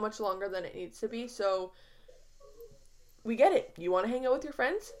process so much longer than it needs to be, so we get it. You want to hang out with your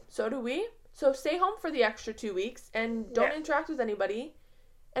friends? So do we. So stay home for the extra 2 weeks, and don't interact with anybody,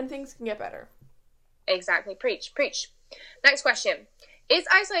 and things can get better. Exactly. Preach. Next question. Is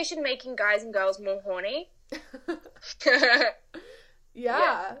isolation making guys and girls more horny?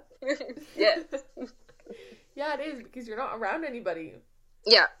 Yeah. Yeah, it is, because you're not around anybody.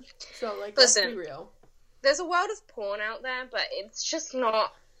 Yeah. So, like, listen, let's be real. There's a world of porn out there, but it's just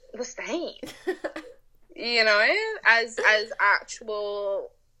not the same. You know? As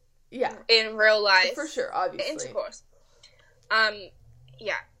actual... Yeah. In real life. For sure, obviously. Intercourse.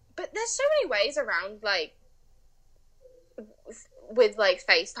 Yeah. But there's so many ways around, like... with, like,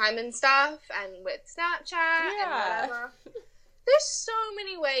 FaceTime and stuff, and with Snapchat and whatever. There's so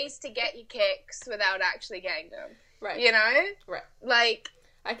many ways to get your kicks without actually getting them. Right. You know? Right. Like...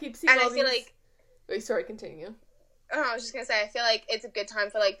 I keep seeing all these... I feel like... Wait, sorry, continue. Oh, I was just gonna say, I feel like it's a good time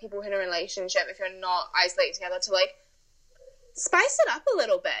for, like, people in a relationship, if you're not isolated together, to, like, spice it up a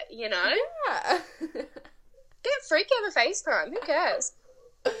little bit, you know? Yeah. Get freaky over FaceTime. Who cares?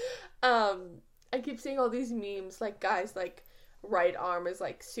 I keep seeing all these memes, like, guys, like, right arm is,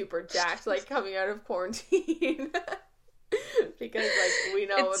 like, super jacked, like, coming out of quarantine. Because, like, we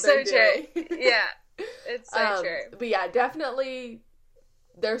know it's what they're doing. True. Yeah. It's so true. But yeah, definitely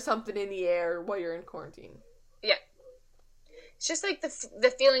there's something in the air while you're in quarantine. Yeah. It's just, like,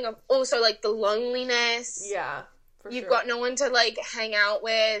 the feeling of also, like, the loneliness. Yeah. You've got no one to, like, hang out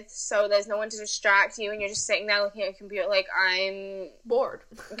with, so there's no one to distract you, and you're just sitting there looking at your computer like, I'm... bored.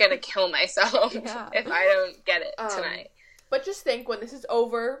 Gonna kill myself if I don't get it tonight. But just think, when this is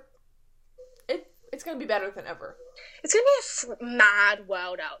over, it's gonna be better than ever. It's gonna be a mad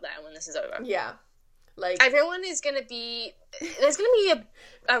world out there when this is over. Yeah. Like, everyone is gonna be, there's gonna be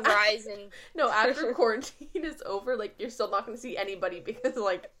a rise in... No, after quarantine is over, like, you're still not gonna see anybody because,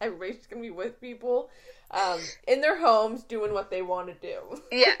 like, everybody's just gonna be with people, in their homes doing what they want to do.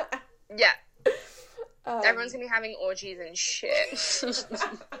 Yeah. Everyone's gonna be having orgies and shit. So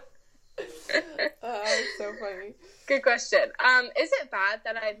funny. Good question. Is it bad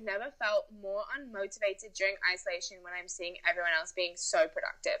that I've never felt more unmotivated during isolation when I'm seeing everyone else being so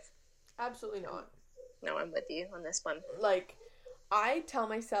productive? Absolutely not. No, I'm with you on this one. Like, I tell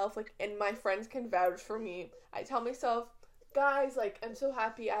myself, like, and my friends can vouch for me, I tell myself, guys, like, I'm so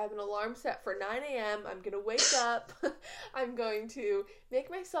happy. I have an alarm set for 9 a.m. I'm going to wake up. I'm going to make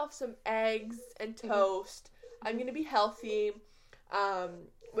myself some eggs and toast. I'm going to be healthy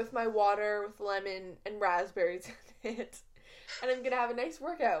with my water with lemon and raspberries in it. And I'm going to have a nice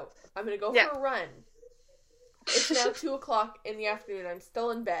workout. I'm going to go for a run. It's now 2 o'clock in the afternoon. I'm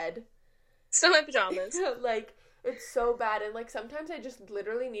still in bed. Still in pajamas. Like, it's so bad. And, like, sometimes I just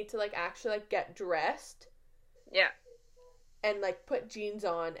literally need to, like, actually, like, get dressed. Yeah. And, like, put jeans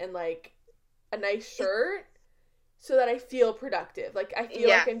on and, like, a nice shirt so that I feel productive. Like, I feel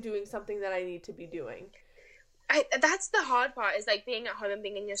like I'm doing something that I need to be doing. That's the hard part, is, like, being at home and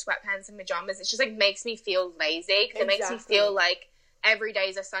being in your sweatpants and pajamas. It's just, like, makes me feel lazy. Because it makes me feel like every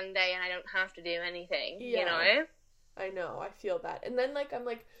day's a Sunday and I don't have to do anything, you know? I know, I feel that. And then, like, I'm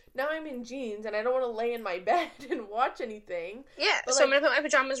like, now I'm in jeans and I don't want to lay in my bed and watch anything. Yeah, but, so like, I'm going to put my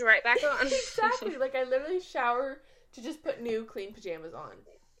pajamas right back on. Exactly. Like, I literally shower to just put new, clean pajamas on.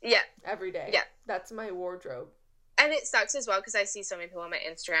 Yeah. Every day. Yeah. That's my wardrobe. And it sucks as well, because I see so many people on my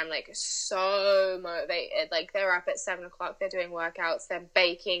Instagram, like, so motivated. Like, they're up at 7 o'clock, they're doing workouts, they're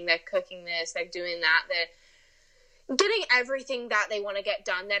baking, they're cooking this, they're doing that, they're getting everything that they want to get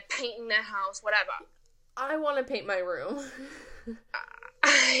done. They're painting their house, whatever. I want to paint my room.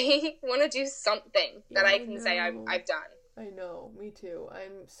 I want to do something that I can say I've done. I know, me too.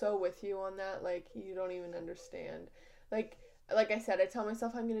 I'm so with you on that. Like, you don't even understand. Like I said, I tell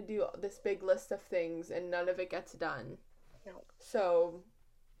myself I'm going to do this big list of things and none of it gets done. No. So,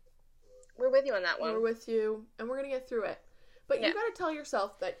 we're with you on that one. We're with you, and we're going to get through it. But you got to tell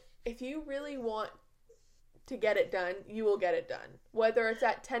yourself that if you really want to get it done, you will get it done. Whether it's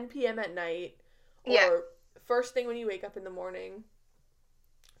at 10 p.m. at night or first thing when you wake up in the morning.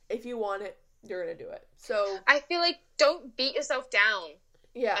 If you want it, you're going to do it. So I feel like don't beat yourself down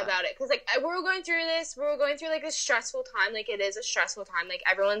about it. Because, like, we're all going through this. We're all going through, like, a stressful time. Like, it is a stressful time. Like,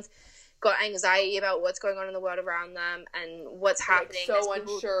 everyone's got anxiety about what's going on in the world around them and what's happening. Like, so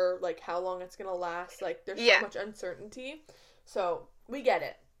unsure, like, how long it's going to last. Like, there's so much uncertainty. So, we get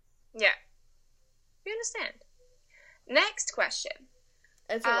it. Yeah. We understand. Next question.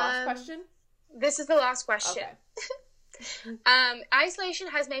 It's the last question? This is the last question. Okay. Isolation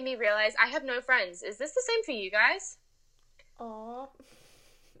has made me realize I have no friends. Is this the same for you guys? Aw.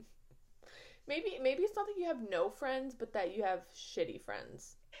 Maybe it's not that you have no friends, but that you have shitty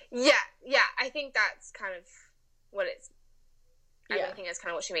friends. Yeah. I think that's kind of what it's... I think that's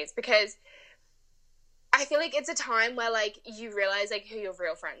kind of what she means. Because I feel like it's a time where, like, you realize, like, who your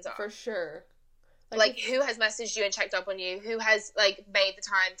real friends are. For sure. Like who has messaged you and checked up on you? Who has, like, made the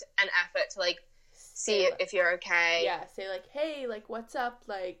time and effort to, like, see if you're okay? Yeah, say, like, hey, like, what's up?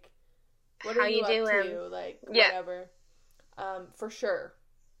 Like, what How are you doing? up to? Like, whatever. For sure.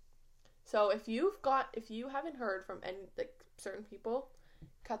 So if you haven't heard from any, like, certain people,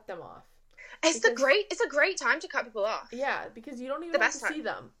 cut them off. It's a great time to cut people off. Yeah, because you don't even have to see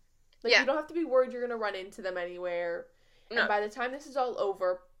them. Like, you don't have to be worried you're going to run into them anywhere. No. And by the time this is all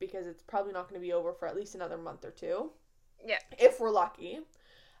over, because it's probably not going to be over for at least another month or two. Yeah. If we're lucky.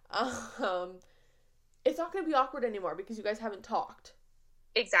 It's not going to be awkward anymore because you guys haven't talked.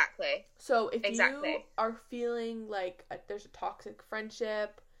 Exactly. So if you are feeling like there's a toxic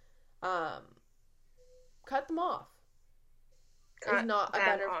friendship, cut them off. There's not a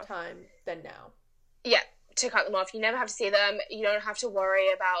better time than now. Yeah, to cut them off. You never have to see them. You don't have to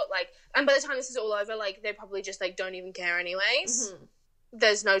worry about, like... And by the time this is all over, like, they probably just, like, don't even care anyways. Mm-hmm.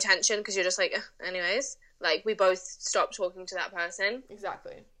 There's no tension because you're just like, anyways. Like, we both stopped talking to that person.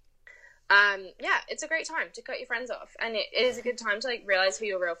 Exactly. Yeah, it's a great time to cut your friends off. And it is a good time to, like, realize who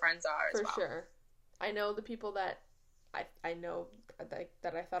your real friends are as well. For sure. I know the people that I know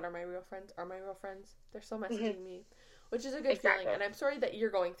that I thought are my real friends are my real friends. They're still messaging me. Which is a good feeling, and I'm sorry that you're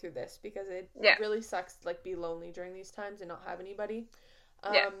going through this, because it really sucks to, like, be lonely during these times and not have anybody.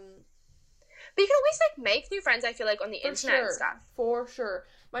 But you can always, like, make new friends, I feel like, on the internet and stuff. For sure.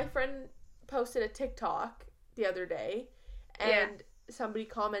 My friend posted a TikTok the other day, and somebody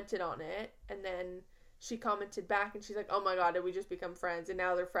commented on it, and then she commented back and she's like, oh my god, did we just become friends? And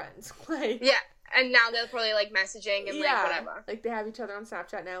now they're friends. Like, yeah, and now they're probably like messaging and like whatever. Like they have each other on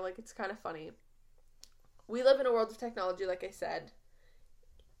Snapchat now. Like, it's kind of funny. We live in a world of technology, like I said.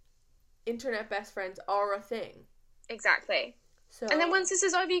 Internet best friends are a thing. Exactly. So, and then once this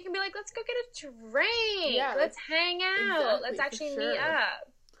is over, you can be like, let's go get a drink. Yeah, let's hang out. Exactly, let's actually meet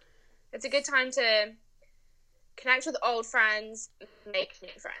up. It's a good time to connect with old friends, make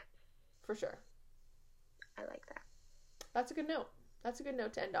new friends. For sure. I like that. That's a good note. That's a good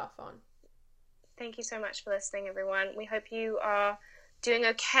note to end off on. Thank you so much for listening, everyone. We hope you are doing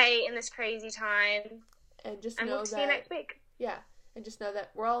okay in this crazy time. And we'll see you next week. Yeah. And just know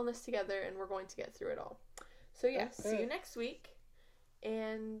that we're all in this together and we're going to get through it all. So see you next week.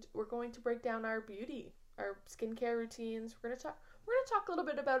 And we're going to break down our beauty, our skincare routines. We're gonna talk a little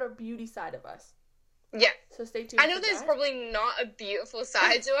bit about our beauty side of us. Yeah. So stay tuned. I know there's probably not a beautiful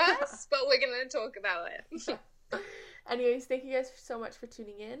side to us, but we're gonna talk about it. Anyways, thank you guys so much for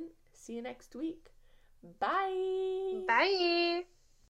tuning in. See you next week. Bye. Bye.